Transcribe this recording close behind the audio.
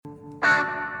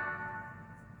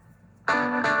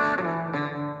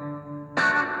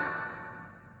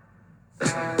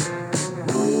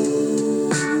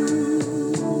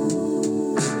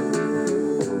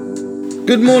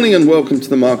Good morning and welcome to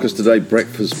the Marcus Today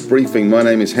Breakfast Briefing. My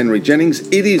name is Henry Jennings.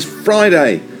 It is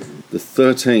Friday the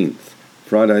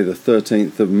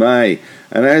 13th of May.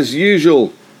 And as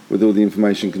usual, with all the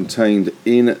information contained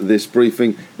in this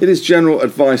briefing, it is general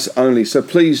advice only. So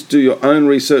please do your own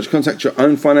research, contact your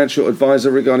own financial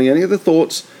advisor regarding any of the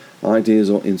thoughts, ideas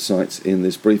or insights in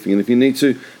this briefing. And if you need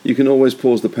to, you can always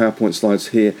pause the PowerPoint slides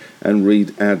here and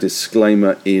read our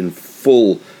disclaimer in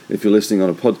full. If you're listening on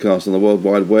a podcast on the World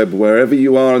Wide Web, wherever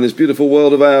you are in this beautiful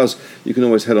world of ours, you can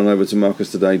always head on over to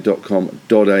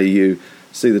marcustoday.com.au,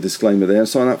 see the disclaimer there, and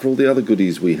sign up for all the other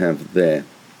goodies we have there.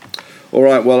 All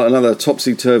right, well, another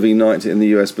topsy-turvy night in the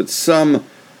US, but some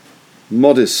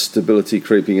modest stability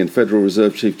creeping in. Federal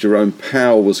Reserve Chief Jerome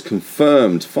Powell was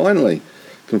finally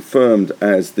confirmed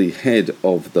as the head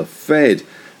of the Fed,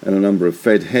 and a number of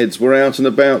Fed heads were out and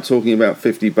about talking about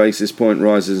 50 basis point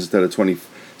rises instead of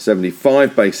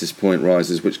 75 basis point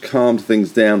rises, which calmed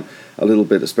things down a little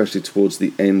bit, especially towards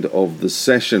the end of the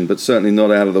session, but certainly not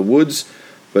out of the woods,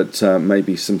 but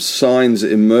maybe some signs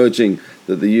emerging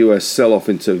that the US sell-off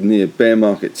into near bear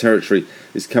market territory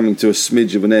is coming to a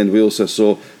smidge of an end. We also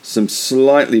saw some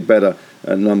slightly better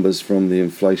numbers from the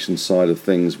inflation side of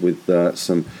things, with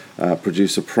some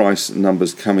producer price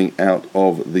numbers coming out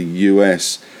of the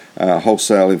US.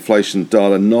 Wholesale inflation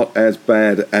data not as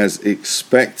bad as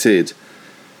expected,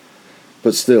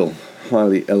 but still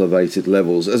highly elevated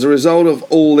levels. As a result of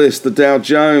all this, the Dow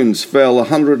Jones fell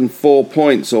 104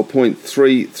 points, or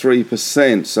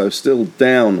 0.33%, so still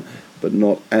down but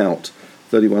not out,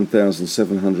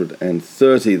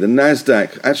 31,730. The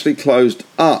Nasdaq actually closed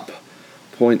up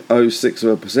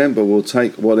 0.06%, but we'll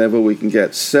take whatever we can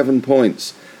get, 7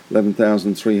 points,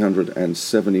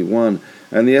 11,371.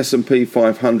 And the S&P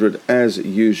 500, as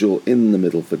usual, in the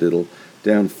middle for diddle,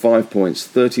 down 5 points,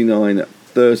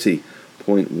 3930.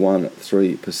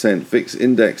 0.13%. VIX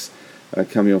index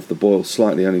coming off the boil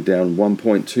slightly, only down 1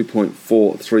 point,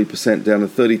 2.43%, down to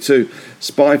 32.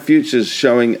 SPY futures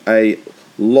showing a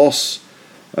loss,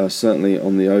 certainly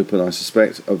on the open, I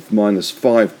suspect, of minus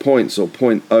 5 points, or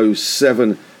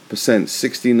 0.07%,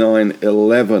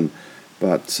 69.11.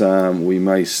 But we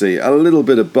may see a little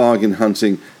bit of bargain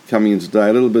hunting coming in today,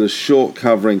 a little bit of short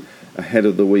covering ahead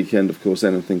of the weekend. Of course,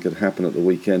 anything could happen at the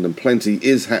weekend, and plenty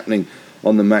is happening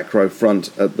on the macro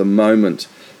front at the moment,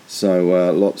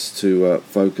 so lots to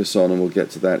focus on, and we'll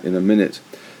get to that in a minute.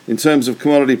 In terms of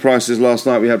commodity prices, last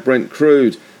night we had Brent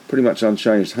crude pretty much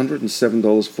unchanged,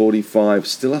 $107.45,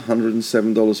 still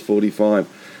 $107.45.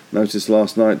 Noticed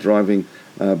last night driving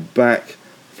back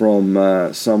from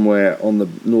somewhere on the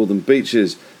northern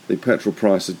beaches, the petrol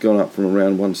price had gone up from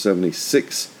around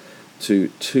 176 to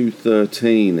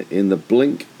 213 in the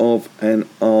blink of an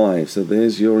eye. So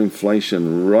there's your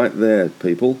inflation right there,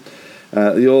 people.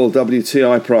 The oil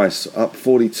WTI price up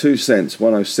 42 cents,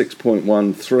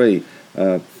 106.13,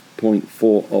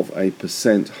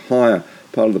 0.4% higher.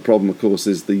 Part of the problem, of course,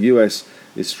 is the US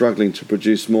is struggling to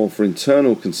produce more for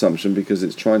internal consumption because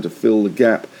it's trying to fill the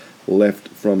gap left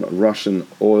from Russian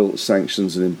oil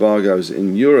sanctions and embargoes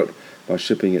in Europe by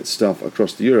shipping its stuff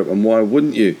across to Europe. And why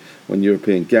wouldn't you, when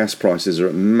European gas prices are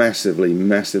at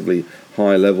massively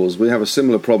high levels? We have a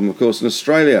similar problem, of course, in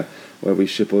Australia, where we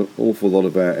ship an awful lot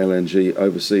of our LNG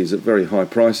overseas at very high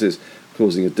prices,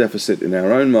 causing a deficit in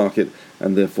our own market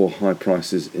and therefore high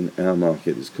prices in our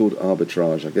market. It's called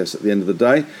arbitrage. I guess at the end of the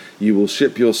day, you will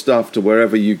ship your stuff to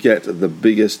wherever you get the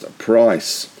biggest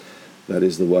price. That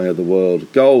is the way of the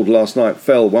world. Gold last night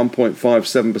fell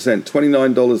 1.57%,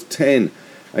 $29.10.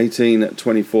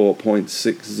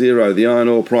 1824.60. The iron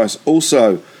ore price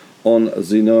also on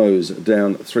the nose,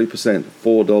 down 3%,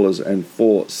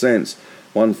 $4.04,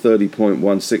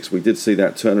 130.16. We did see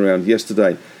that turnaround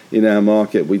yesterday in our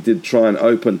market. We did try and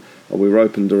open, we were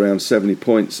opened around 70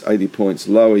 points, 80 points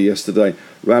lower yesterday,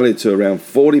 rallied to around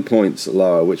 40 points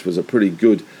lower, which was a pretty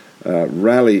good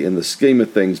rally in the scheme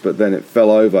of things, but then it fell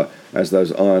over as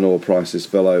those iron ore prices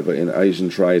fell over in Asian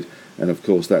trade. And of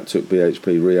course that took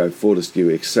BHP, Rio, Fortescue,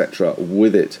 etc.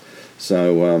 with it.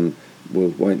 So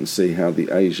we'll wait and see how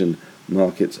the Asian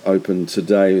markets open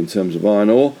today in terms of iron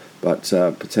ore, but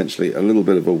potentially a little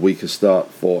bit of a weaker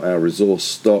start for our resource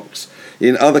stocks.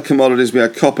 In other commodities, we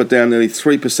had copper down nearly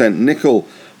 3%, nickel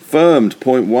firmed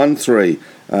 0.13%,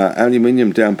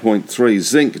 aluminium down 0.3%,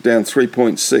 zinc down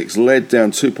 3.6%, lead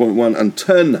down 2.1%, and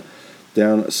tin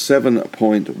down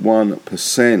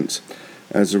 7.1%.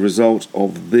 As a result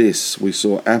of this, we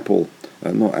saw Apple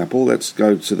not Apple, let's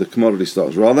go to the commodity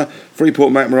stocks rather.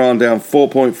 Freeport-McMoran down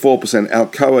 4.4%,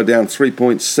 Alcoa down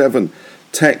 3.7%,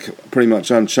 Teck pretty much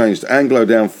unchanged, Anglo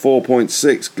down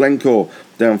 4.6%, Glencore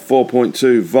down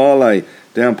 4.2%, Vale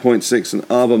down 0.6%, and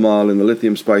Albemarle in the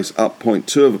lithium space up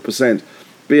 0.2%.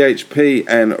 BHP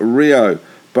and Rio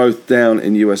both down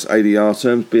in US ADR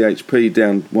terms. BHP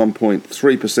down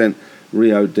 1.3%,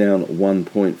 Rio down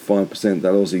 1.5%.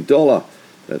 That Aussie dollar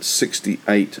at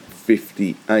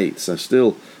 68.58, so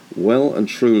still well and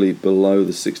truly below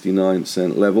the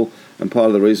 69-cent level. And part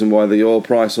of the reason why the oil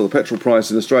price or the petrol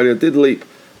price in Australia did leap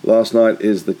last night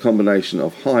is the combination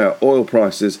of higher oil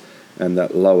prices and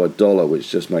that lower dollar,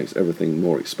 which just makes everything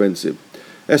more expensive.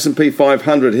 S&P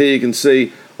 500, here you can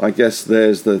see, I guess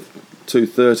there's the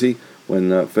 230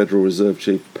 when Federal Reserve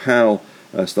Chief Powell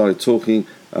started talking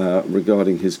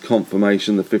regarding his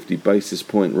confirmation, the 50 basis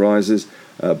point rises.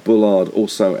 Bullard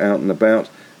also out and about.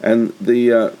 And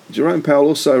the Jerome Powell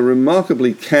also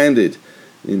remarkably candid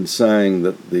in saying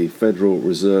that the Federal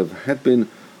Reserve had been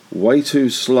way too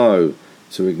slow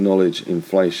to acknowledge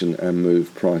inflation and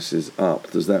move prices up.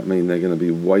 Does that mean they're going to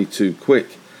be way too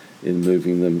quick in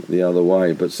moving them the other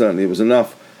way? But certainly it was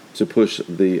enough to push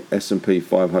the S&P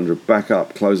 500 back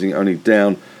up, closing only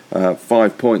down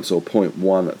 5 points or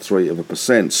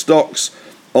 0.13%. Stocks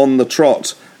on the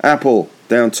trot. Apple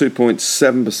down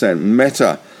 2.7%.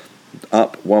 Meta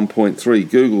up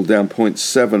 1.3%. Google down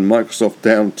 0.7%. Microsoft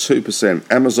down 2%.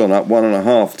 Amazon up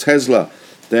 1.5%. Tesla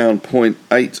down 0.8%.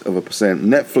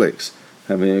 Netflix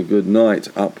having a good night,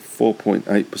 up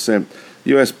 4.8%.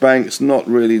 US banks, not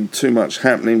really too much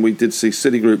happening. We did see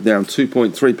Citigroup down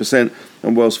 2.3%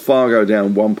 and Wells Fargo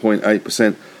down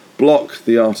 1.8%. Block,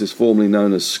 the artist formerly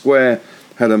known as Square,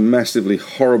 had a massively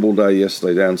horrible day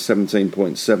yesterday, down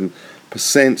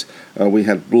 17.7%. We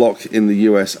had Block in the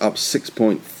US up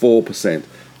 6.4%.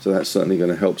 So that's certainly going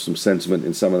to help some sentiment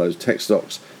in some of those tech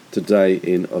stocks today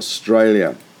in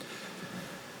Australia.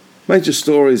 Major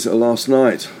stories last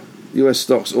night. US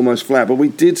stocks almost flat, but we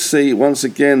did see once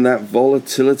again that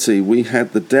volatility. We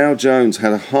had the Dow Jones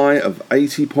had a high of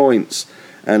 80 points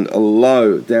and a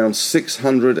low down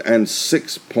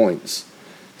 606 points.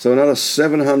 So another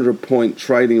 700-point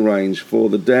trading range for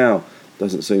the Dow.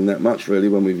 Doesn't seem that much really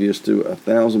when we've used to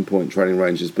 1,000-point trading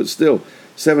ranges, but still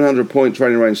 700-point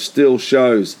trading range still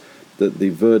shows that the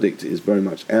verdict is very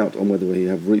much out on whether we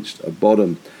have reached a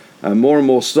bottom. More and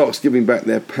more stocks giving back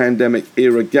their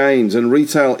pandemic-era gains, and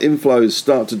retail inflows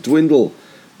start to dwindle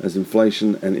as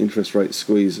inflation and interest rate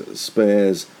squeeze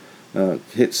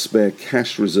hits spare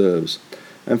cash reserves.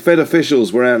 And Fed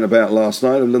officials were out and about last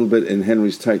night, a little bit in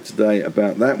Henry's take today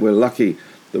about that. We're lucky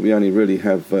that we only really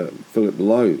have Philip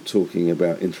Lowe talking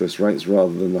about interest rates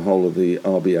rather than the whole of the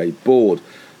RBA board.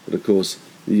 But of course,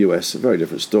 the US, a very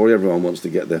different story. Everyone wants to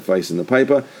get their face in the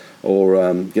paper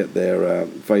or get their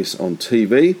face on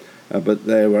TV. But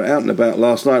they were out and about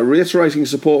last night reiterating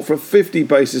support for a 50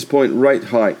 basis point rate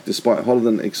hike despite hotter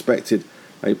than expected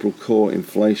April core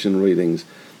inflation readings.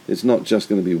 It's not just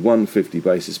going to be one 50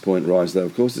 basis point rise though,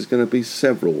 of course, it's going to be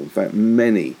several, in fact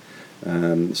many.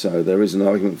 So there is an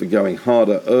argument for going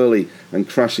harder early and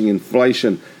crushing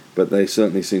inflation, but they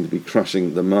certainly seem to be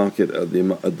crushing the market at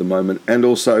the moment, and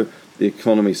also the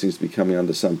economy seems to be coming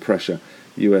under some pressure.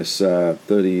 US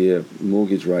 30-year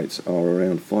mortgage rates are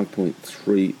around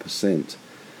 5.3%.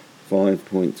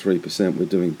 5.3%. We're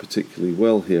doing particularly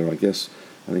well here, I guess.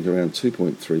 I think around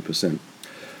 2.3%.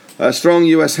 Strong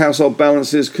US household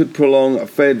balances could prolong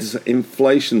Fed's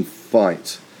inflation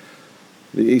fight.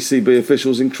 The ECB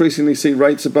officials increasingly see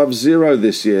rates above zero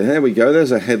this year. There we go.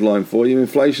 There's a headline for you.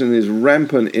 Inflation is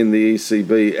rampant in the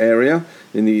ECB area.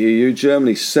 In the EU,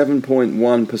 Germany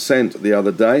 7.1% the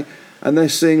other day. And they're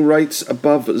seeing rates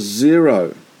above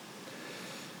zero.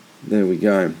 There we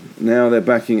go. Now they're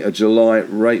backing a July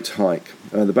rate hike.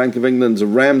 The Bank of England's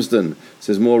Ramsden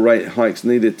says more rate hikes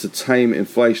needed to tame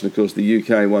inflation. Of course, the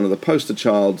UK, one of the poster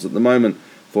childs at the moment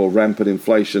for rampant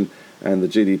inflation, and the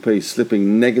GDP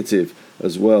slipping negative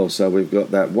as well. So we've got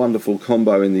that wonderful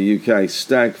combo in the UK,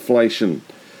 stagflation.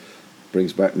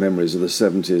 Brings back memories of the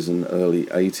 70s and early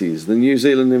 80s. The New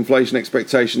Zealand inflation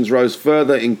expectations rose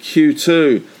further in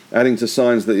Q2, adding to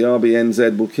signs that the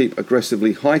RBNZ will keep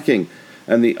aggressively hiking.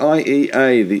 And the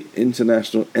IEA, the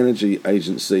International Energy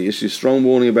Agency, issues strong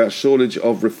warning about shortage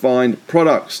of refined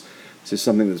products. This is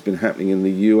something that's been happening in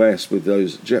the US with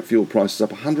those jet fuel prices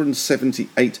up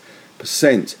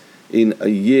 178% in a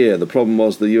year. The problem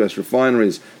was the US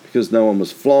refineries, because no one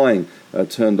was flying,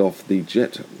 turned off the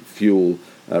jet fuel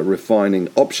refining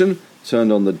option,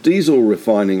 turned on the diesel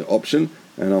refining option,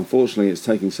 and unfortunately it's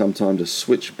taking some time to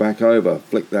switch back over,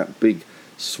 flick that big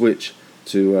switch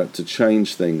to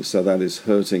change things. So that is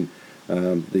hurting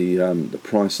the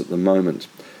price at the moment.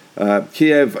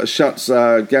 Kiev shuts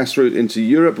gas route into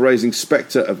Europe, raising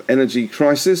spectre of energy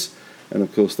crisis. And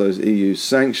of course those EU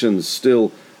sanctions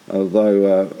still,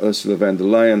 although Ursula von der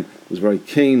Leyen was very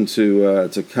keen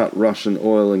to cut Russian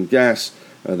oil and gas,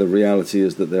 the reality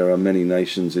is that there are many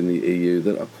nations in the EU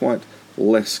that are quite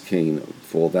less keen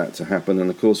for that to happen. And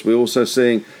of course we're also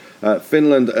seeing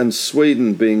Finland and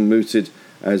Sweden being mooted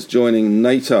as joining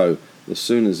NATO as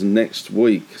soon as next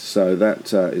week. So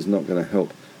that is not going to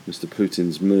help Mr.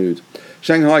 Putin's mood.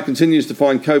 Shanghai continues to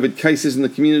find COVID cases in the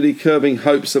community, curbing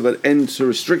hopes of an end to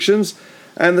restrictions.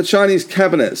 And the Chinese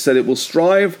cabinet said it will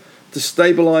strive to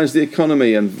stabilise the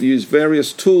economy and use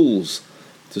various tools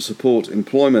to support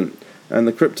employment. And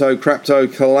the crypto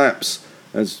collapse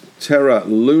as Terra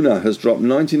Luna has dropped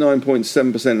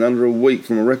 99.7% in under a week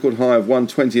from a record high of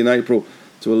 120 in April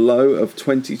to a low of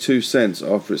 22 cents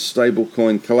after its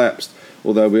stablecoin collapsed.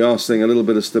 Although we are seeing a little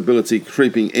bit of stability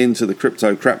creeping into the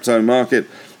crypto market.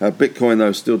 Bitcoin,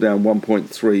 though, still down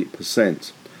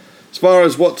 1.3%. As far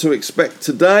as what to expect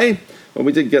today, well,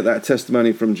 we did get that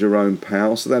testimony from Jerome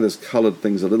Powell, so that has coloured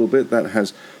things a little bit. That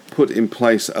has put in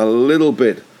place a little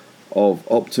bit of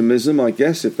optimism, I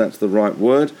guess, if that's the right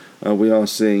word. We are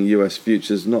seeing US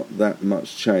futures not that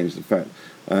much changed. In fact,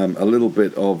 a little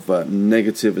bit of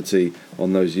negativity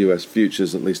on those US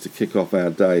futures, at least to kick off our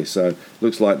day. So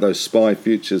looks like those SPY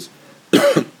futures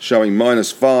showing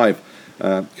 -5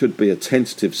 could be a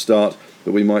tentative start,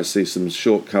 but we might see some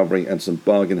short covering and some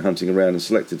bargain hunting around in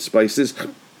selected spaces,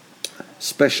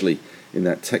 especially in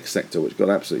that tech sector, which got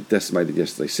absolutely decimated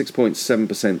yesterday.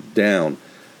 6.7% down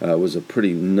was a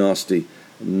pretty nasty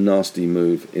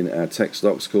move in our tech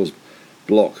stocks. Of course,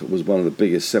 Block was one of the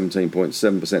biggest,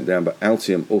 17.7% down, but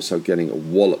Altium also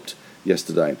getting walloped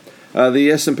yesterday.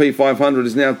 The S&P 500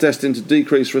 is now destined to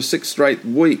decrease for a sixth straight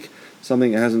week,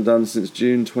 something it hasn't done since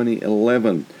June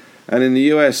 2011. And in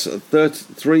the US,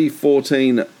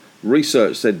 314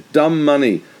 Research said dumb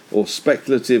money or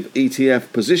speculative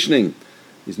ETF positioning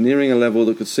is nearing a level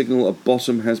that could signal a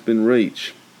bottom has been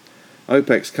reached.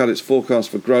 OPEC cut its forecast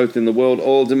for growth in the world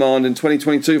oil demand in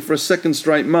 2022 for a second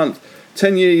straight month.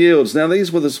 10-year yields. Now,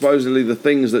 these were supposedly the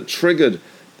things that triggered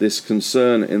this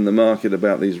concern in the market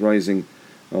about these the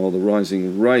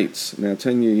rising rates. Now,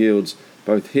 10-year yields,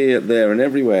 both here, there, and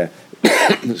everywhere,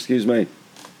 excuse me,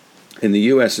 in the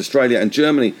US, Australia, and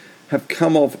Germany, have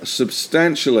come off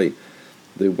substantially.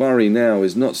 The worry now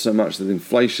is not so much that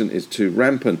inflation is too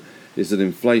rampant, is that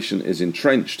inflation is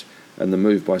entrenched, and the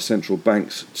move by central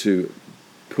banks to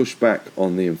push back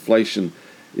on the inflation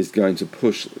is going to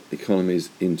push economies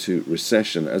into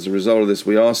recession. As a result of this,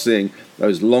 we are seeing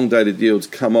those long-dated yields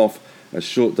come off as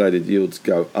short-dated yields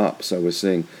go up. So we're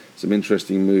seeing some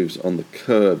interesting moves on the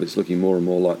curve. It's looking more and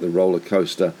more like the roller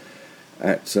coaster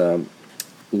at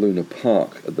Luna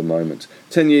Park at the moment.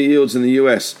 10-year yields in the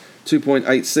US,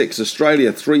 2.86.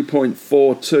 Australia,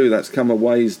 3.42. That's come a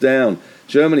ways down.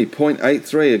 Germany,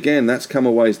 0.83. Again, that's come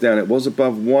a ways down. It was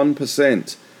above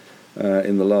 1%.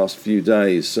 In the last few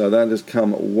days, so that has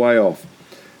come way off.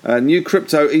 New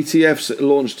crypto ETFs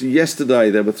launched yesterday.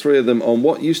 There were 3 of them on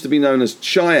what used to be known as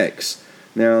Chi-X,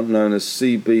 now known as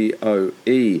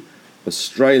CBOE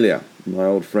Australia. My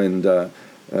old friend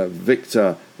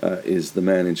Victor is the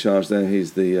man in charge there.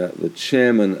 He's the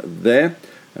chairman there.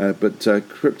 But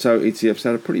crypto ETFs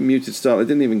had a pretty muted start. They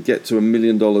didn't even get to $1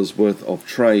 million worth of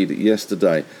trade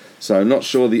yesterday. So I'm not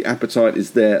sure the appetite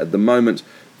is there at the moment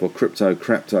for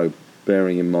crypto,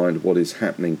 bearing in mind what is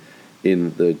happening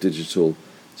in the digital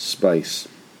space.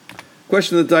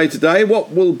 Question of the day today: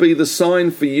 what will be the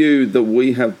sign for you that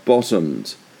we have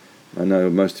bottomed? I know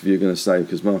most of you are going to say,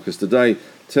 because Marcus today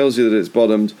tells you that it's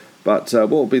bottomed, but what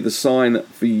will be the sign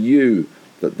for you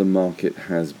that the market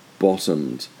has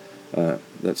bottomed?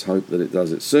 Let's hope that it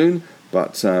does it soon,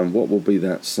 but what will be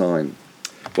that sign?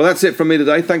 Well, that's it from me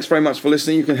today. Thanks very much for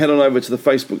listening. You can head on over to the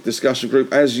Facebook discussion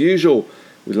group as usual.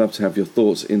 We'd love to have your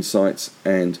thoughts, insights,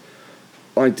 and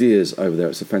ideas over there.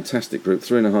 It's a fantastic group,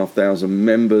 3,500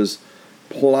 members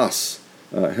plus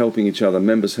helping each other.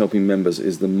 Members helping members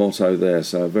is the motto there.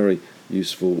 So a very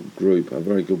useful group, a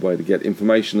very good way to get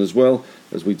information as well,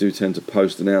 as we do tend to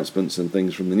post announcements and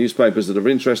things from the newspapers that are of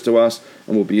interest to us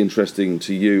and will be interesting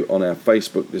to you on our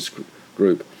Facebook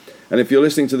group. And if you're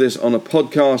listening to this on a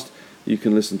podcast, you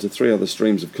can listen to 3 other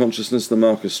streams of consciousness: the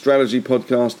Marcus Strategy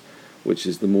podcast, which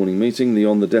is the morning meeting, the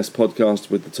On the Desk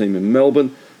podcast with the team in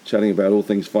Melbourne, chatting about all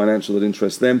things financial that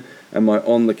interest them, and my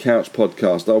On the Couch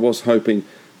podcast. I was hoping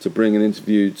to bring an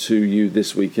interview to you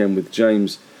this weekend with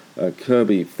James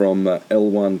Kirby from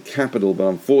L1 Capital, but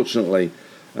unfortunately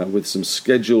with some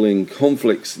scheduling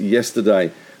conflicts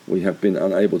yesterday, we have been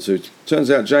unable to. Turns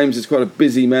out James is quite a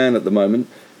busy man at the moment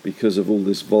because of all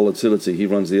this volatility. He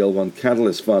runs the L1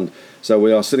 Catalyst Fund. So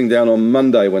we are sitting down on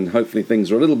Monday when hopefully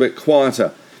things are a little bit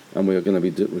quieter, and we are going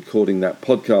to be recording that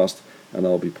podcast, and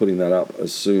I'll be putting that up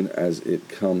as soon as it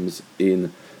comes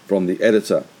in from the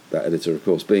editor. That editor, of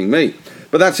course, being me.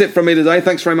 But that's it from me today.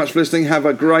 Thanks very much for listening. Have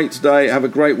a great day. Have a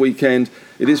great weekend.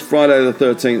 It is Friday the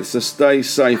 13th, so stay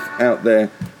safe out there,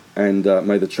 and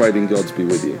may the trading gods be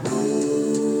with you.